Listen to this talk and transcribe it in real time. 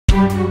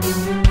Hi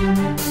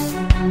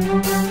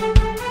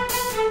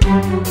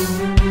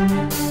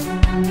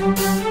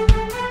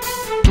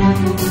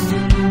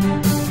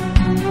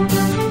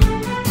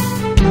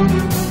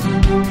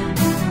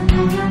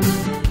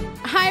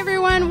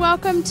everyone,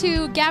 welcome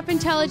to Gap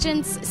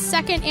Intelligence's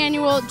second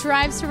annual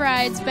Drives to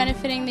Rides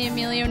benefiting the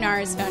Emilio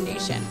Nares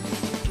Foundation.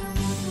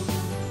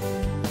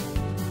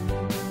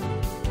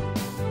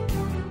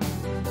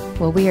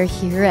 Well, we are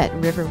here at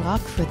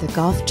Riverwalk for the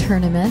golf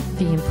tournament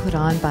being put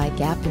on by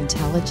Gap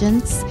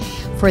Intelligence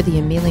for the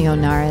Emilio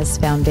Nares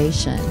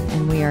Foundation.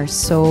 And we are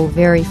so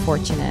very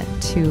fortunate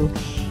to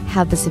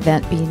have this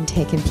event being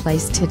taken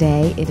place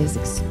today. It is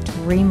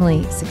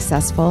extremely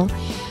successful,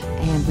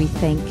 and we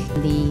thank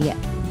the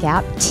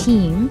Gap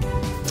team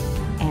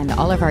and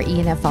all of our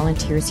ENF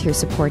volunteers here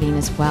supporting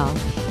as well.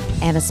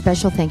 And a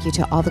special thank you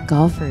to all the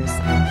golfers.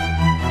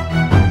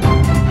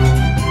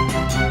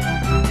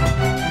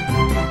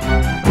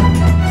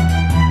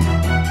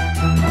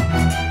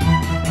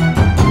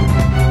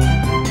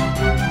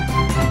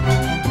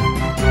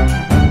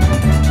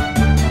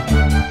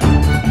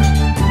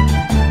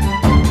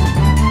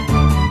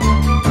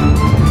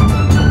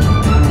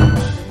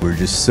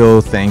 We're just so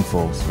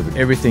thankful for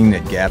everything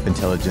that Gap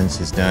Intelligence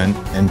has done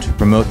and to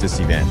promote this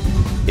event.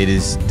 It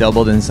is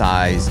doubled in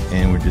size,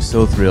 and we're just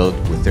so thrilled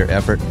with their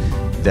effort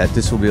that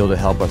this will be able to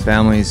help our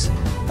families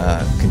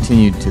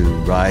continue to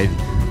ride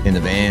in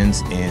the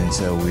vans, and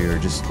so we are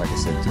just, like I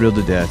said, thrilled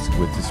to death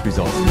with this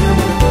result.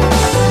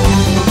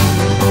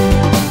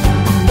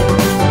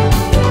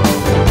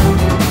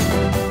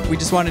 We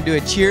just want to do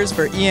a cheers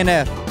for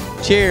ENF.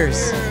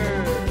 Cheers!